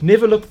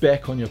Never look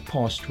back on your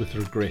past with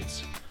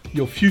regrets.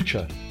 Your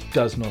future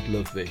does not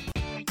live there.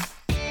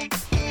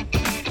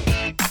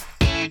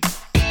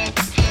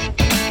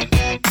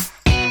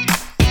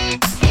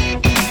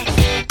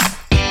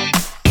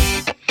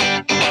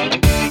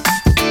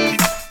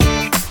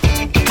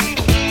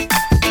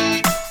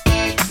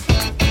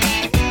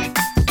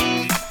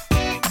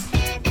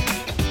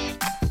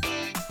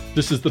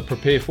 This is the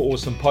Prepare for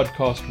Awesome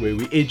podcast, where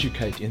we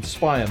educate,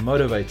 inspire,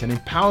 motivate, and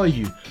empower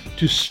you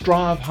to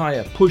strive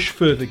higher, push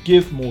further,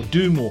 give more,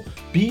 do more,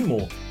 be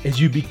more, as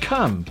you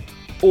become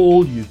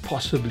all you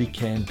possibly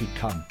can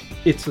become.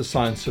 It's the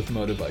science of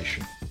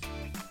motivation.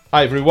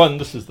 Hi everyone,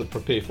 this is the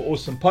Prepare for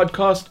Awesome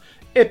podcast,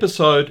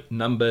 episode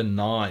number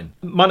 9.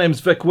 My name's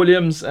Vic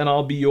Williams, and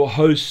I'll be your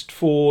host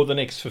for the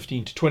next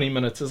 15 to 20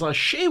 minutes as I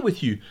share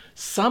with you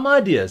some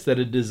ideas that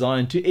are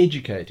designed to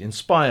educate,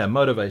 inspire,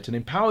 motivate, and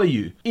empower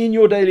you in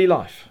your daily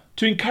life,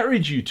 to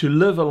encourage you to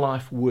live a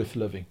life worth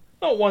living,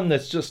 not one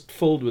that's just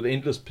filled with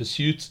endless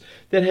pursuits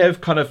that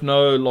have kind of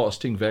no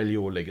lasting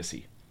value or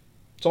legacy.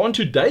 So on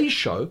today's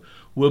show,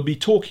 we'll be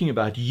talking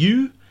about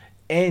you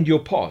and your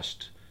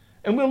past,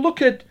 and we'll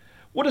look at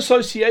what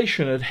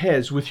association it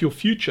has with your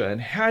future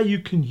and how you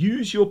can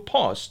use your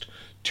past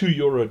to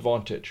your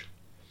advantage.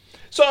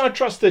 So I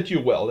trust that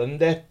you're well and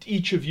that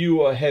each of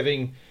you are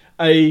having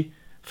a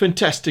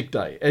fantastic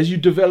day as you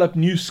develop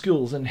new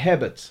skills and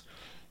habits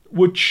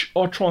which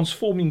are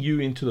transforming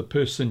you into the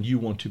person you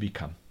want to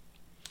become.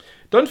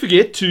 Don't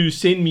forget to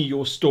send me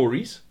your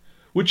stories,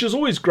 which is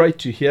always great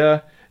to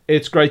hear.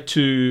 It's great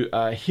to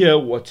hear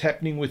what's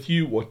happening with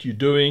you, what you're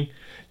doing.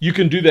 You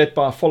can do that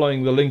by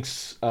following the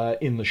links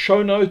in the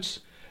show notes,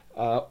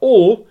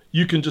 or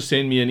you can just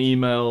send me an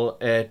email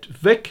at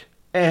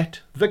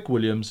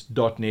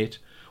vic@vicwilliams.net,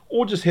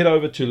 or just head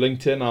over to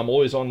LinkedIn. I'm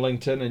always on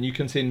LinkedIn, and you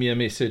can send me a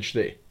message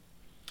there.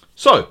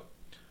 So,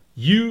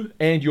 you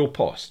and your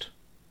past.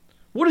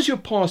 What does your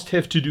past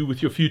have to do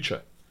with your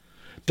future?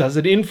 Does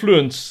it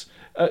influence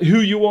who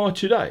you are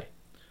today?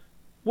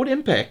 What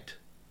impact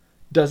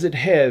does it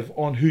have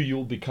on who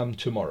you'll become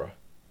tomorrow?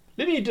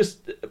 Let me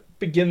just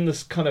begin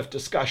this kind of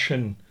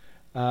discussion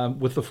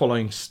with the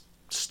following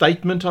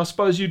statement, I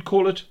suppose you'd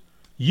call it.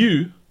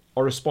 You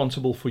are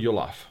responsible for your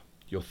life,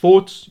 your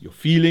thoughts, your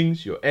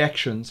feelings, your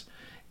actions,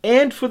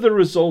 and for the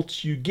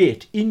results you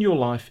get in your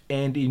life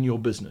and in your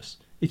business.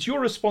 It's your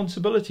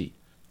responsibility,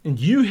 and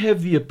you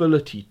have the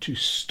ability to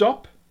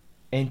stop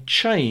and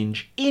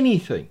change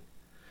anything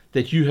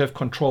that you have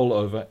control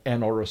over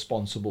and are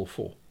responsible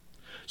for.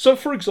 So,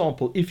 for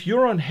example, if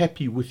you're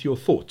unhappy with your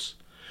thoughts,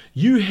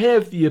 you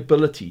have the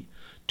ability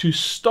to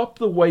stop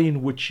the way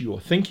in which you're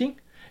thinking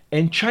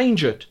and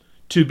change it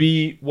to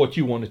be what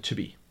you want it to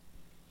be.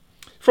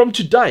 From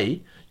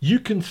today, you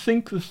can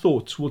think the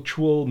thoughts which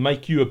will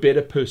make you a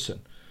better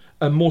person,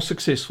 a more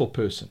successful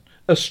person,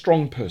 a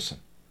strong person.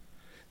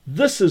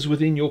 This is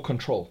within your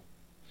control.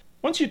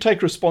 Once you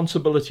take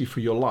responsibility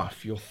for your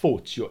life, your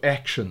thoughts, your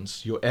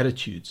actions, your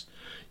attitudes,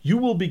 you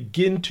will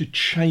begin to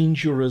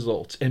change your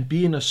results and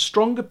be in a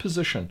stronger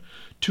position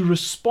to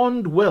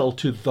respond well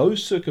to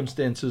those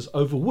circumstances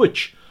over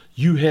which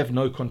you have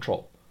no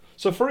control.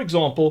 So, for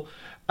example,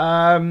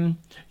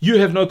 you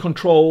have no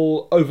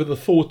control over the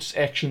thoughts,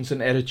 actions,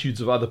 and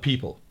attitudes of other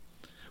people,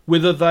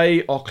 whether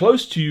they are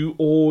close to you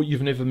or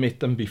you've never met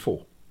them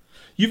before.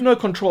 You've no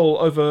control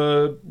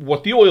over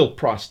what the oil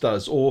price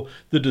does or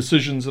the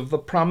decisions of the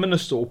Prime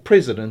Minister or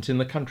President in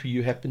the country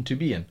you happen to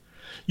be in.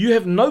 You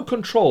have no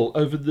control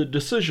over the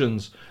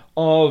decisions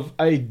of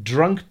a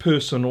drunk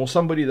person or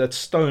somebody that's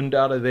stoned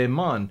out of their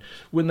mind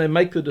when they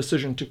make the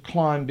decision to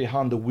climb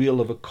behind the wheel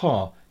of a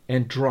car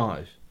and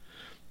drive.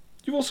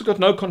 You've also got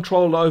no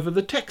control over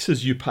the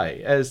taxes you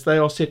pay, as they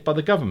are set by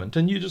the government,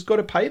 and you just got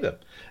to pay them.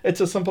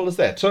 It's as simple as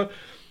that. So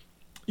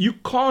you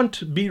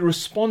can't be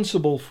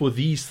responsible for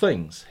these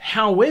things.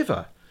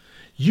 However,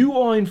 you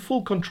are in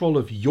full control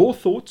of your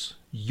thoughts,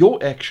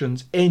 your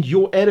actions, and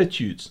your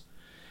attitudes,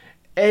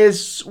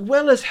 as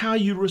well as how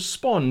you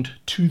respond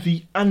to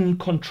the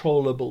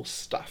uncontrollable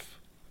stuff.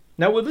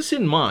 Now, with this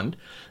in mind,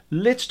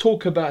 let's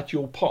talk about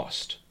your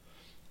past.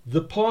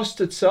 The past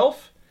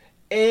itself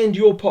and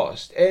your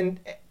past, and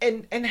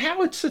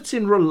how it sits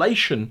in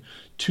relation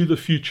to the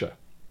future.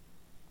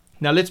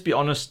 Now, let's be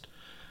honest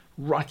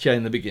right here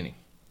in the beginning.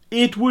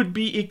 It would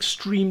be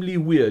extremely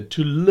weird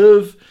to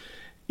live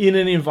in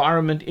an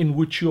environment in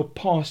which your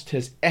past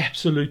has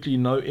absolutely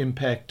no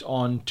impact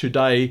on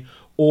today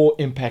or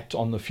impact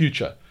on the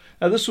future.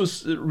 Now, this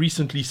was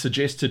recently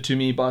suggested to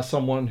me by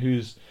someone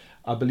who's,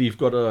 I believe,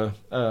 got a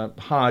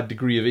high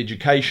degree of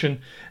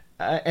education,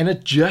 and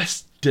it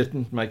just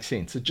didn't make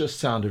sense. It just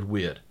sounded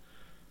weird.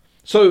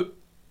 So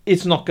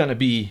it's not going to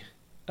be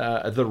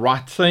the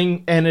right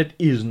thing, and it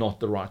is not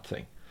the right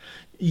thing.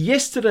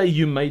 Yesterday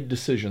you made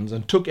decisions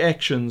and took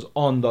actions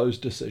on those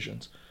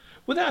decisions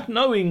without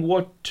knowing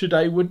what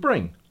today would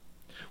bring.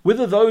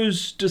 Whether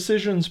those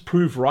decisions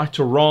prove right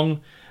or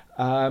wrong,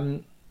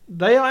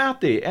 they are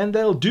out there and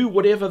they'll do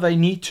whatever they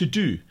need to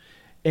do.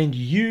 And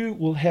you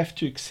will have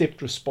to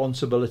accept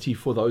responsibility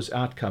for those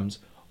outcomes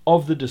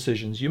of the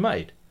decisions you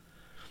made.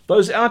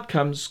 Those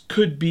outcomes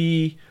could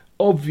be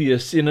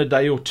obvious in a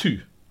day or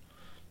two,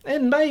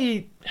 and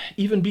may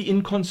even be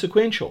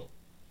inconsequential.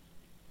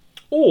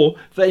 Or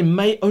they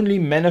may only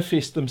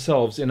manifest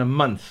themselves in a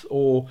month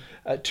or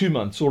 2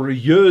 months or a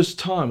year's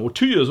time or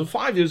 2 years or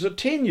 5 years or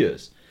 10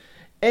 years,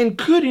 and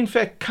could in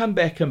fact come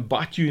back and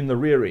bite you in the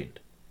rear end.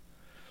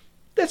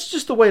 That's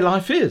just the way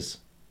life is.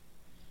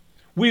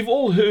 We've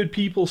all heard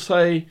people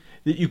say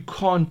that you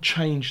can't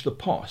change the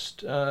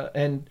past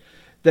and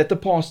that the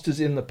past is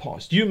in the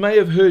past. You may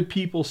have heard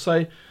people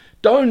say,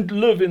 don't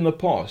live in the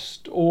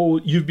past, or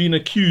you've been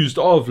accused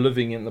of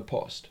living in the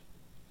past.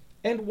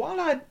 And while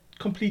I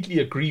completely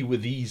agree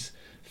with these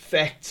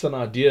facts and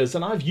ideas,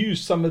 and I've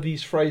used some of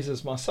these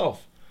phrases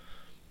myself,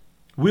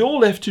 we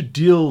all have to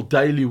deal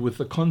daily with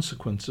the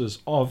consequences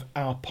of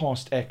our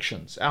past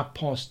actions, our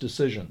past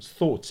decisions,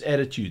 thoughts,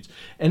 attitudes,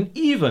 and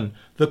even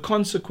the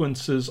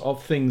consequences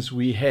of things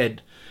we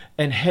had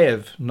and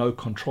have no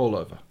control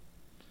over.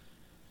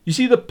 You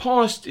see, the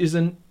past is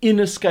an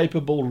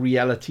inescapable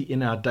reality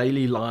in our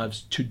daily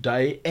lives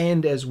today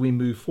and as we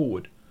move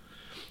forward,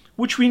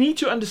 which we need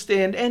to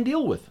understand and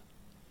deal with.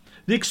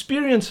 The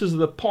experiences of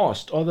the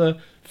past are the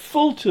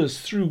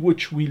filters through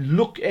which we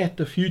look at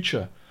the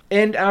future,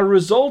 and our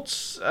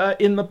results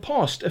in the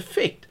past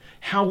affect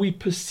how we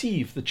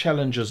perceive the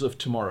challenges of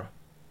tomorrow.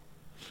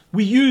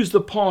 We use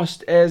the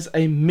past as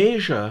a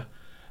measure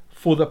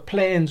for the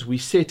plans we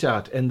set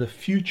out and the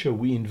future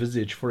we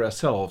envisage for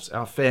ourselves,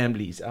 our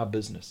families, our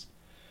business.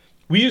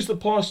 We use the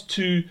past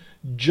to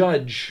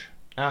judge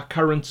our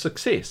current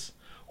success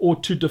or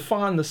to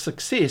define the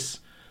success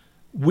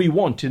we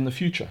want in the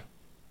future.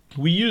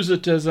 We use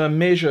it as a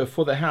measure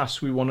for the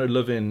house we want to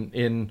live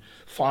in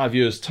 5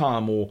 years'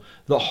 time, or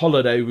the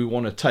holiday we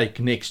want to take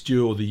next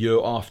year or the year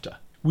after.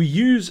 We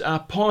use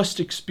our past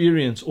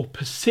experience or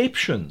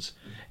perceptions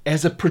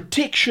as a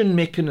protection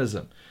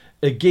mechanism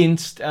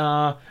against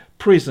our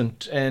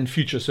present and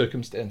future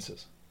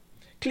circumstances.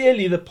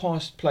 Clearly, the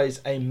past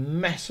plays a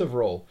massive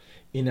role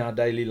in our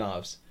daily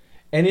lives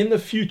and in the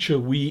future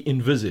we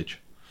envisage.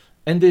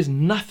 And there's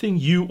nothing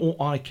you or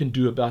I can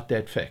do about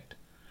that fact.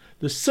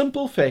 The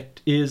simple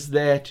fact is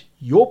that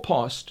your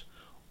past,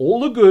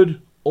 all the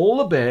good, all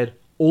the bad,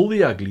 all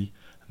the ugly,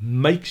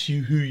 makes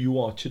you who you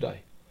are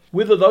today.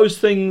 Whether those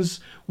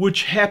things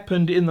which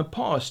happened in the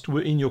past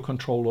were in your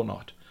control or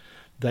not,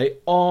 they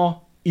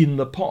are in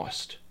the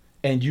past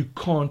and you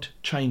can't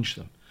change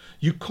them.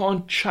 You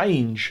can't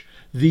change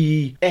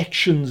the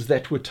actions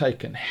that were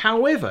taken.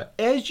 However,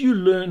 as you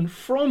learn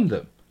from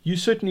them, you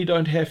certainly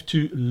don't have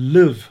to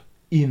live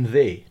in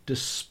there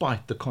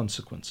despite the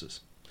consequences.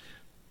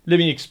 Let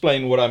me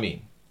explain what I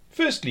mean.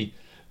 Firstly,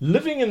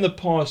 living in the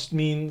past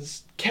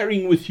means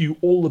carrying with you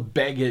all the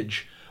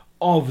baggage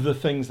of the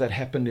things that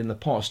happened in the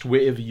past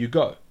wherever you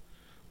go.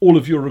 All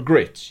of your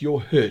regrets,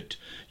 your hurt,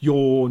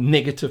 your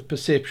negative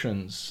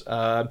perceptions,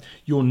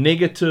 your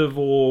negative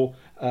or,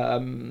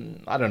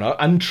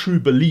 untrue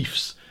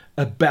beliefs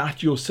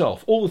about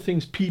yourself, all the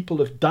things people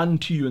have done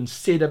to you and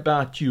said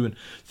about you and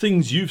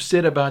things you've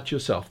said about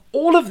yourself.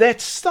 All of that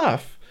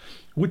stuff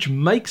which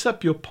makes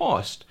up your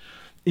past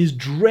is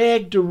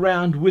dragged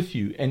around with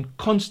you and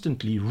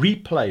constantly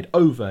replayed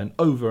over and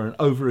over and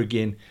over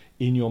again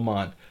in your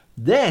mind.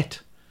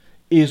 That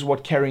is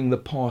what carrying the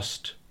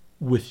past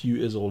with you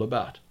is all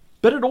about.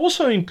 But it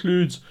also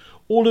includes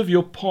all of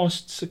your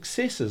past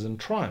successes and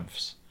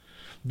triumphs.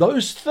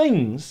 Those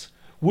things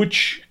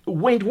which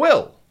went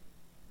well.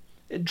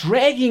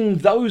 Dragging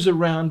those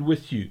around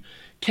with you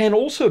can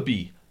also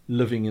be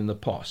living in the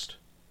past.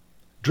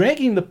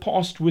 Dragging the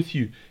past with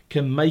you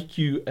can make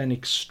you an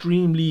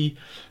extremely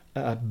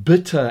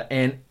bitter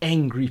and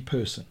angry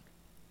person.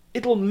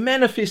 It'll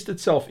manifest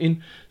itself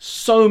in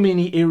so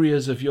many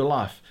areas of your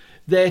life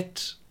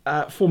that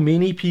for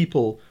many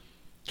people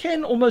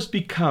can almost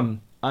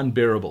become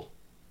unbearable.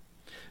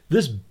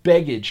 This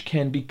baggage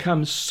can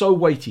become so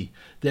weighty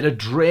that it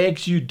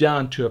drags you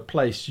down to a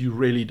place you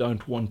really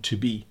don't want to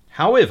be.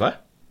 However,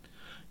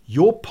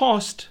 your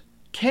past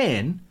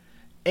can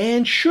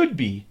and should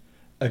be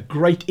a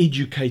great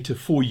educator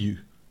for you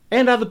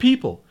and other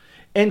people,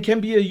 and can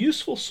be a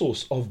useful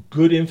source of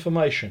good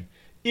information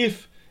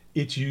if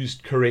it's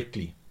used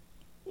correctly.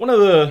 One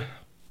of the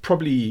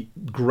probably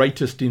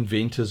greatest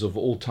inventors of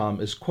all time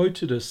is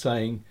quoted as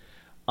saying,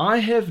 "I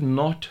have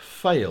not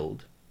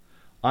failed.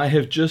 I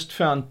have just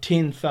found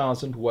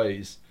 10,000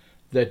 ways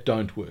that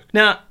don't work."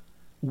 Now,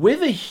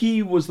 whether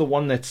he was the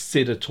one that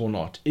said it or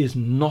not is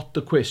not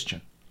the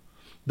question.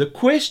 The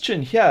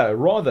question here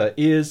rather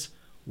is,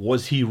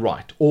 was he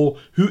right? Or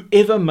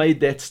whoever made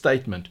that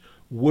statement,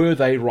 were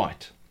they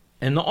right?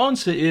 And the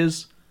answer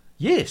is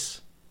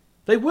yes,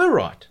 they were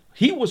right.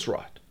 He was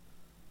right.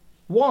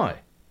 Why?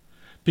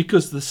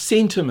 Because the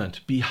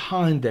sentiment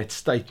behind that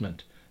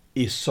statement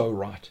is so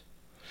right.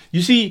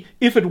 You see,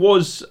 if it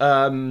was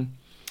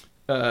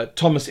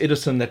Thomas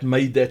Edison that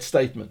made that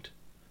statement,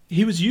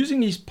 he was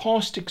using his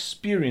past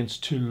experience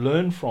to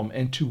learn from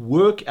and to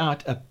work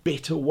out a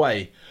better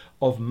way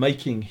of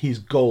making his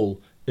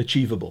goal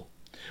achievable.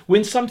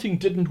 When something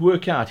didn't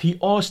work out, he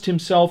asked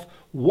himself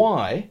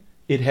why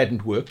it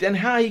hadn't worked and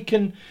how he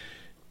can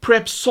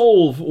perhaps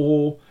solve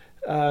or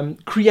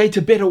create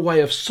a better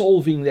way of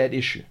solving that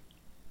issue.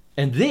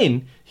 And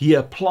then he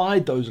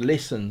applied those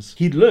lessons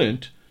he'd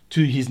learned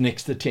to his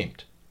next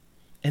attempt.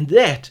 And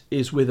that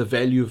is where the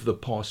value of the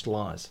past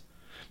lies.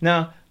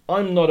 Now,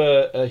 I'm not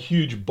a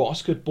huge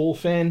basketball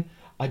fan.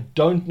 I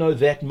don't know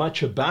that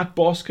much about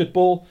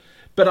basketball,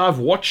 but I've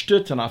watched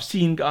it and I've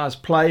seen guys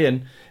play,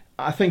 and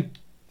I think,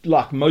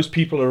 like most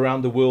people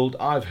around the world,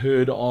 I've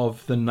heard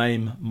of the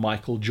name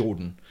Michael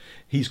Jordan.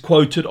 He's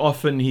quoted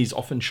often. He's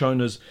often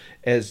shown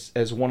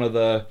as one of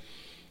the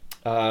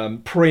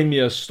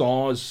premier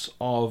stars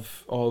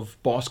of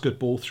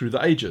basketball through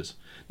the ages.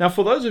 Now,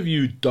 for those of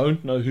you who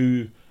don't know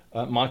who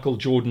Michael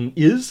Jordan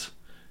is,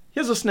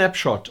 here's a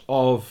snapshot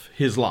of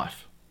his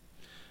life.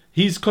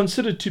 He's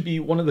considered to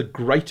be one of the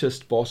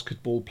greatest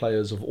basketball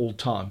players of all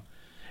time.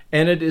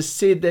 And it is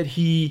said that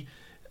he,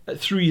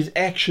 through his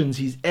actions,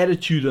 his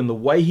attitude, and the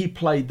way he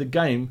played the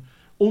game,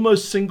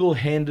 almost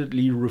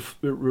single-handedly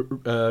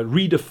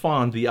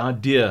redefined the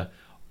idea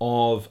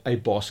of a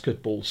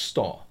basketball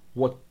star,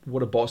 what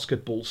a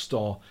basketball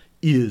star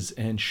is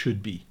and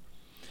should be.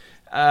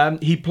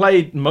 He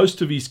played most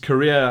of his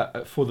career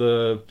for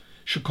the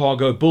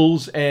Chicago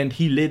Bulls, and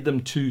he led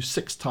them to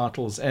 6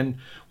 titles and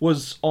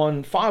was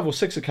on 5 or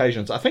 6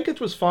 occasions, I think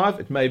it was 5,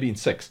 it may have been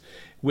 6,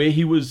 where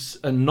he was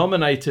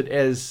nominated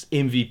as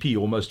MVP,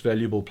 or Most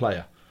Valuable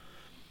Player.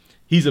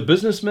 He's a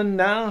businessman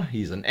now,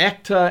 he's an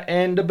actor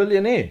and a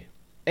billionaire,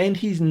 and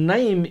his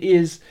name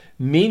is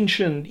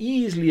mentioned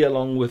easily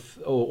along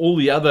with all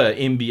the other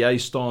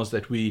NBA stars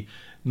that we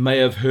may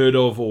have heard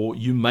of or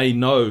you may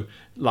know,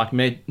 like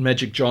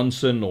Magic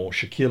Johnson or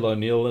Shaquille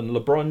O'Neal and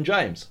LeBron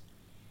James.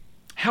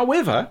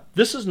 However,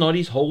 this is not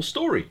his whole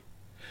story,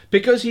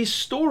 because his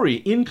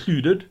story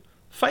included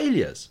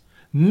failures,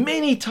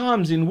 many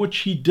times in which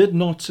he did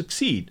not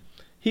succeed.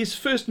 His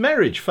first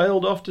marriage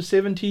failed after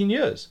 17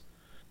 years.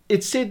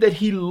 It's said that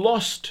he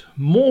lost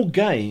more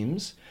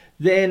games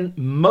than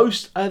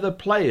most other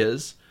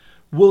players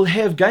will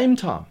have game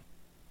time.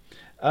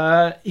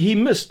 He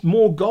missed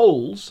more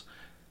goals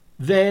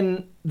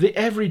than the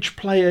average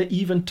player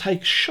even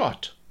takes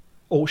shots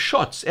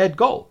at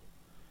goal.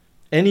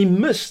 And he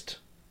missed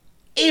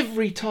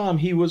every time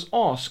he was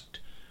asked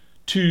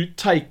to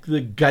take the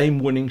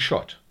game-winning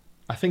shot.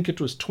 I think it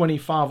was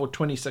 25 or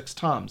 26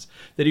 times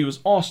that he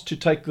was asked to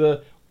take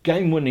the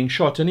game-winning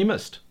shot and he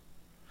missed.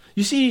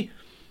 You see,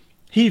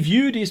 he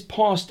viewed his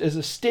past as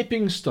a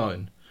stepping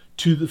stone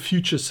to the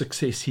future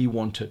success he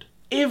wanted.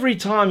 Every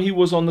time he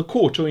was on the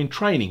court or in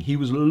training, he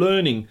was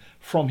learning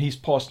from his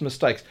past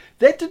mistakes.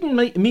 That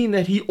didn't mean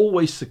that he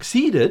always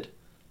succeeded,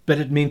 but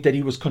it meant that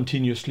he was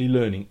continuously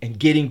learning and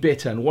getting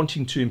better and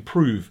wanting to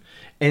improve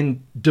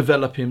and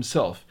develop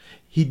himself.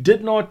 He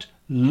did not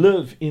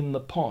live in the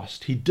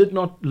past. He did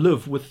not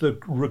live with the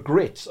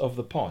regrets of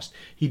the past.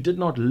 He did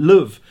not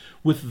live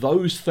with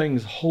those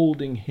things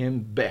holding him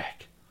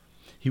back.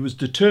 He was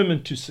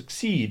determined to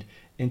succeed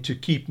and to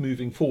keep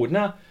moving forward.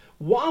 Now,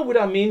 why would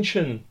I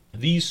mention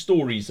these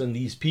stories and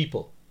these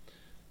people?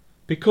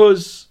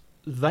 Because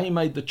they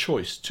made the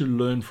choice to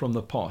learn from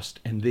the past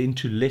and then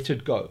to let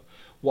it go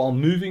while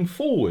moving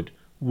forward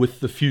with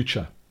the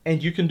future.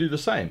 And you can do the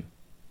same.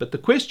 But the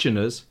question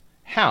is,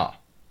 how?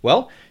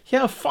 Well,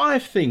 here are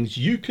 5 things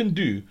you can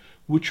do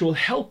which will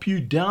help you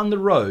down the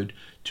road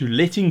to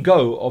letting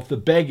go of the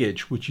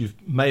baggage which you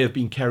may have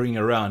been carrying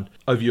around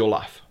over your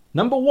life.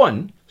 Number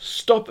 1,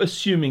 stop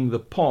assuming the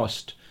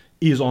past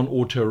is on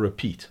auto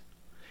repeat.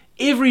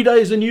 Every day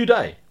is a new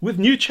day with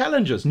new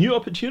challenges, new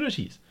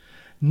opportunities.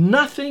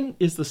 Nothing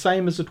is the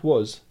same as it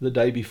was the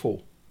day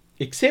before,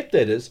 except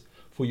that is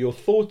for your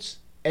thoughts,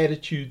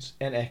 attitudes,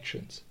 and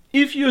actions.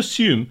 If you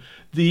assume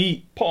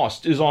the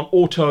past is on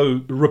auto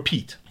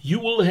repeat, you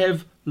will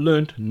have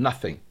learned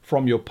nothing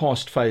from your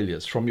past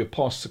failures, from your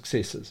past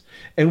successes,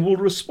 and will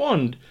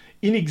respond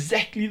in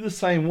exactly the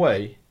same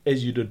way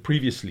as you did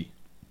previously.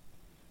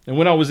 And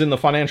when I was in the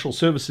financial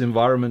services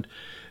environment,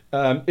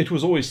 it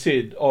was always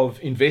said of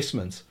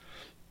investments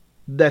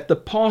that the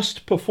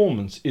past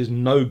performance is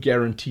no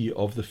guarantee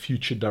of the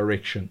future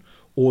direction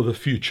or the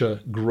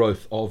future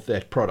growth of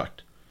that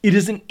product. It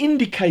is an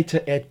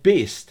indicator at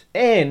best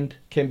and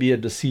can be a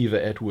deceiver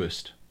at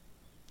worst.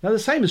 Now, the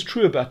same is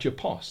true about your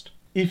past.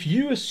 If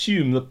you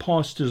assume the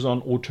past is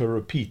on auto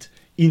repeat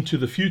into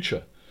the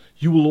future,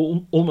 you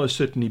will almost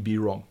certainly be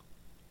wrong.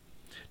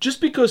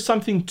 Just because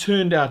something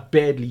turned out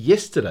badly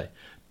yesterday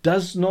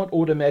does not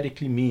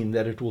automatically mean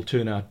that it will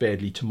turn out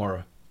badly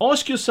tomorrow.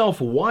 Ask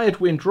yourself why it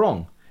went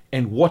wrong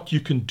and what you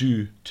can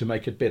do to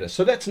make it better.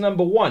 So that's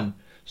number 1.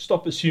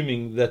 Stop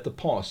assuming that the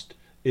past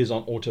is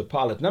on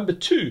autopilot. Number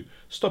 2,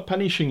 stop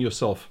punishing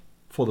yourself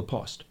for the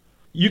past.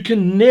 You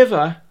can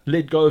never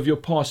let go of your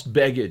past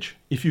baggage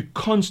if you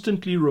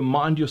constantly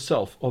remind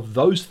yourself of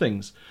those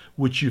things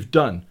which you've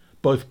done,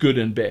 both good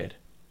and bad.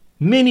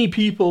 Many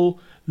people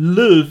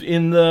live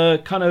in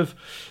the kind of,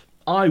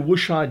 I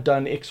wish I'd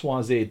done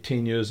XYZ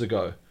 10 years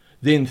ago,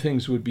 then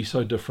things would be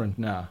so different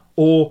now.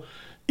 Or,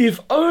 if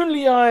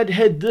only I had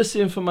had this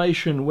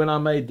information when I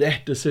made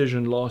that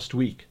decision last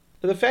week.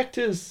 The fact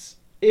is,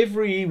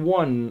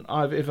 everyone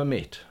I've ever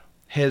met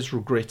has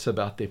regrets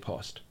about their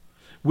past.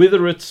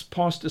 Whether it's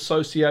past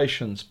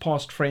associations,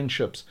 past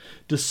friendships,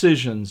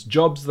 decisions,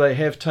 jobs they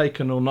have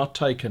taken or not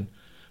taken,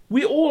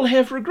 we all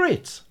have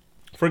regrets.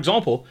 For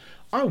example,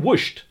 I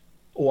wish,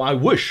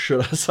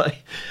 should I say,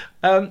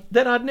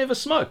 that I'd never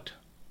smoked.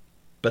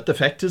 But the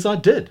fact is I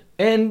did.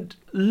 And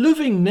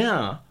living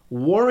now,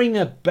 worrying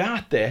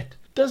about that,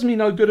 does me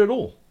no good at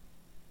all.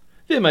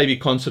 There may be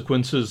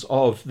consequences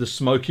of the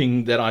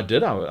smoking that I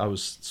did. I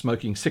was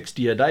smoking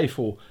 60 a day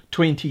for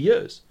 20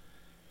 years.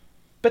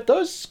 But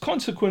those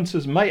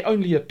consequences may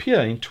only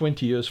appear in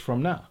 20 years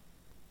from now.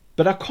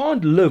 But I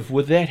can't live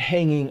with that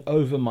hanging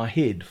over my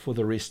head for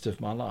the rest of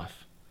my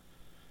life.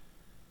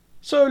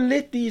 So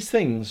let these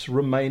things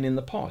remain in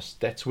the past.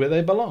 That's where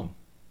they belong.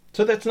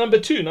 So that's number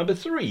 2. Number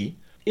 3,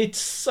 it's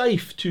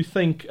safe to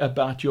think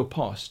about your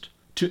past,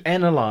 to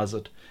analyze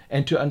it,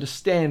 and to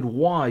understand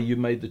why you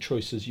made the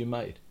choices you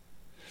made.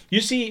 You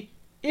see,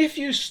 if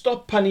you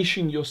stop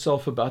punishing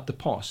yourself about the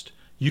past,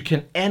 you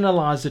can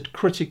analyze it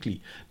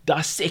critically,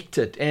 dissect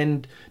it,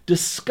 and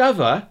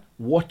discover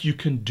what you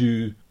can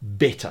do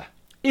better.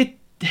 It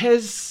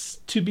has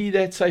to be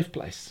that safe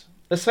place.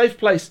 A safe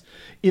place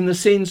in the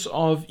sense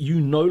of you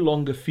no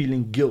longer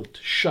feeling guilt,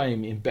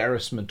 shame,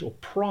 embarrassment, or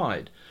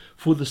pride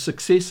for the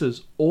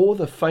successes or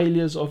the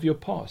failures of your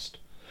past.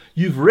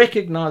 You've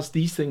recognized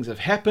these things have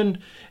happened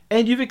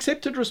and you've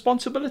accepted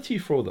responsibility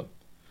for them.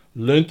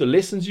 Learned the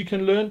lessons you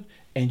can learn,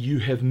 and you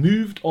have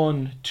moved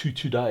on to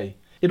today.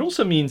 It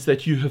also means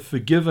that you have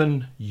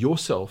forgiven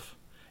yourself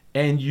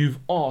and you've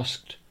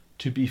asked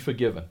to be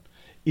forgiven.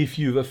 If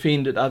you've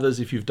offended others,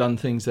 if you've done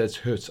things that's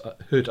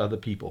hurt other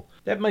people.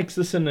 That makes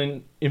this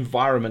an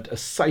environment, a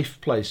safe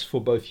place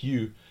for both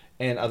you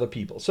and other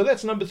people. So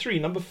that's number 3.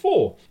 Number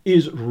 4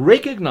 is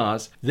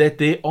recognize that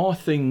there are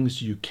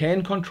things you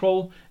can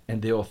control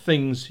and there are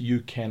things you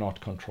cannot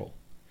control.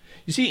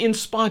 You see, in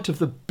spite of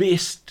the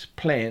best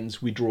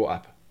plans we draw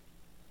up,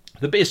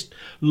 the best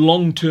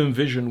long-term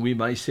vision we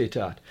may set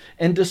out,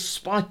 and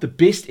despite the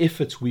best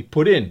efforts we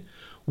put in,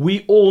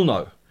 we all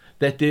know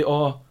that there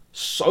are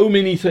so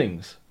many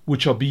things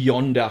which are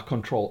beyond our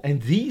control.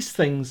 And these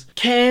things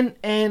can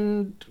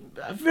and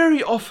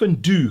very often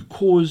do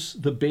cause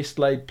the best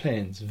laid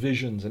plans,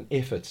 visions, and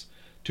efforts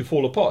to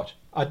fall apart.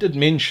 I did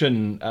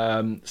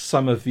mention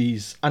some of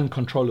these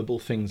uncontrollable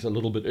things a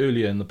little bit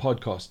earlier in the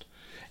podcast.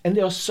 And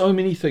there are so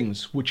many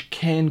things which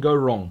can go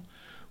wrong,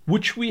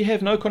 which we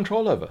have no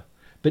control over,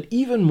 but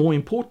even more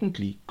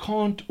importantly,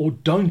 can't or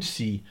don't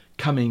see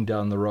coming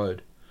down the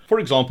road. For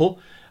example,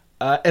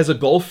 as a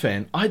golf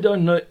fan, I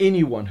don't know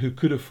anyone who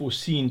could have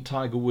foreseen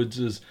Tiger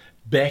Woods'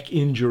 back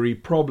injury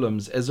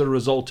problems as a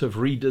result of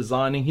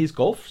redesigning his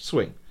golf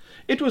swing.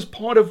 It was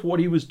part of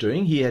what he was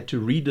doing. He had to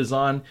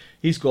redesign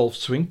his golf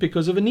swing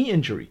because of a knee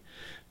injury.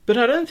 But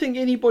I don't think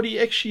anybody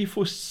actually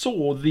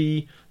foresaw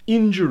the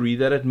injury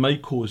that it may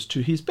cause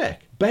to his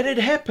back. But it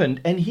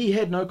happened and he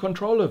had no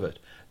control of it.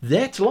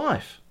 That's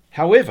life.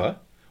 However,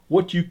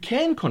 what you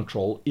can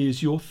control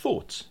is your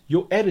thoughts,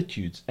 your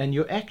attitudes, and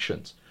your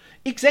actions.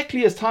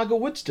 Exactly as Tiger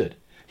Woods did.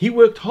 He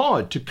worked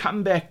hard to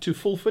come back to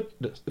full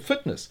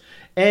fitness.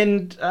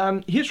 And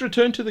his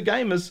return to the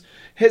game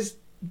has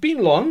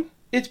been long.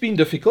 It's been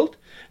difficult.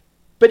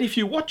 But if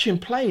you watch him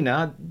play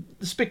now,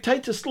 the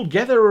spectators still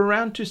gather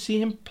around to see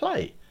him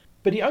play.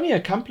 But he only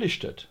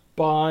accomplished it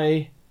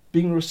by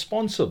being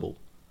responsible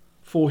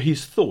for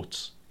his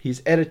thoughts,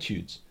 his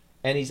attitudes,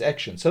 and his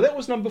actions. So that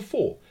was number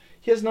 4.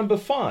 Here's number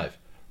 5.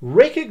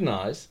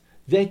 Recognize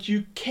that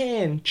you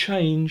can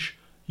change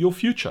your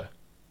future.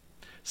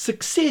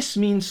 Success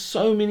means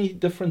so many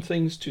different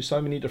things to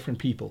so many different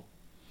people.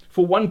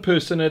 For one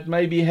person, it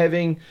may be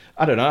having,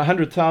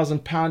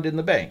 £100,000 in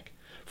the bank.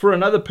 For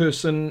another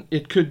person,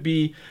 it could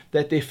be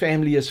that their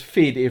family is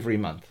fed every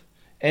month.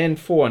 And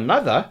for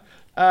another,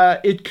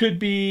 it could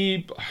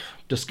be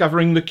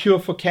discovering the cure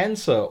for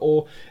cancer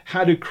or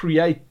how to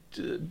create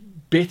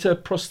better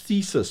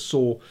prosthesis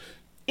or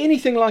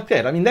anything like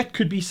that. I mean, that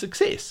could be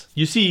success.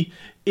 You see,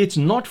 it's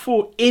not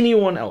for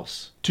anyone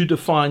else to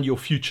define your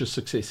future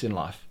success in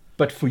life,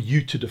 but for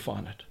you to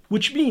define it.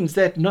 Which means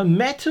that no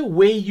matter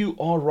where you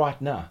are right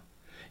now,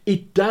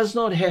 it does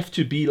not have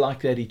to be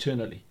like that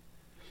eternally.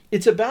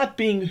 It's about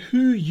being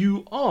who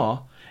you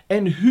are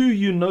and who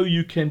you know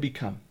you can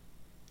become.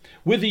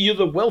 Whether you're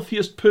the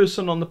wealthiest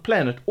person on the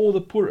planet or the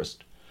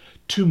poorest,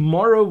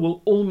 tomorrow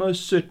will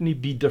almost certainly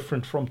be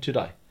different from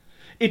today.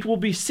 It will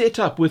be set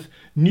up with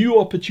new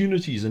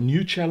opportunities and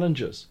new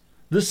challenges,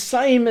 the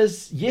same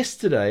as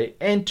yesterday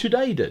and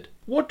today did.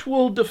 What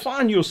will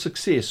define your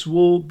success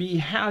will be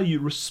how you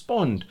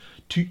respond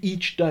to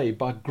each day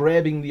by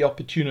grabbing the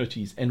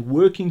opportunities and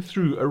working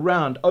through,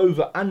 around,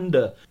 over,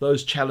 under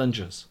those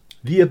challenges.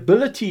 The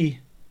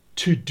ability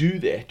to do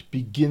that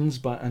begins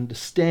by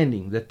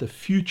understanding that the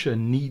future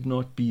need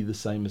not be the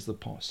same as the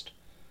past.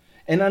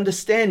 And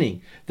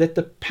understanding that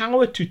the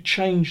power to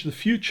change the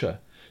future,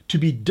 to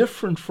be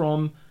different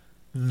from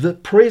the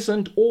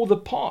present or the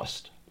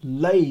past,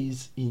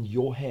 lays in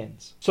your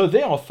hands. So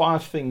there are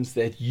 5 things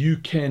that you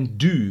can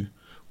do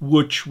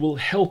which will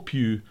help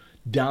you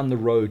down the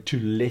road to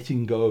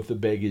letting go of the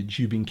baggage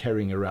you've been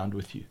carrying around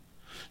with you.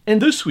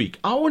 And this week,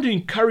 I want to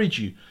encourage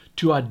you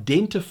to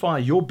identify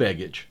your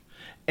baggage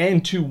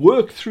and to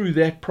work through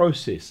that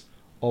process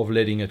of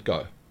letting it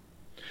go.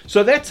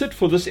 So that's it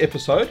for this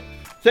episode.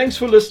 Thanks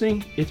for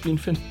listening. It's been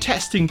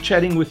fantastic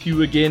chatting with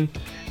you again,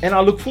 and I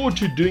look forward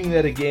to doing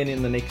that again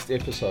in the next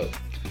episode.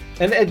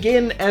 And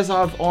again, as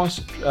I've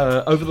asked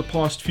over the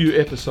past few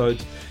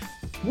episodes,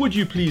 would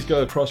you please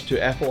go across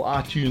to Apple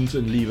iTunes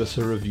and leave us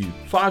a review?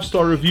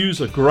 5-star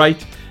reviews are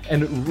great,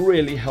 and it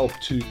really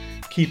helps to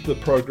keep the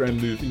program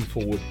moving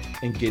forward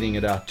and getting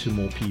it out to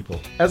more people.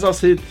 As I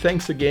said,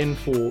 thanks again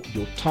for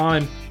your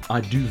time.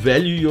 I do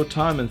value your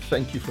time, and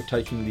thank you for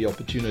taking the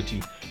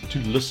opportunity to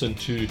listen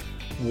to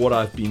what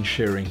I've been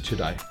sharing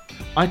today.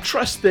 I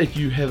trust that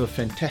you have a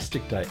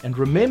fantastic day, and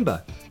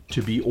remember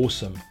to be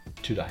awesome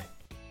today.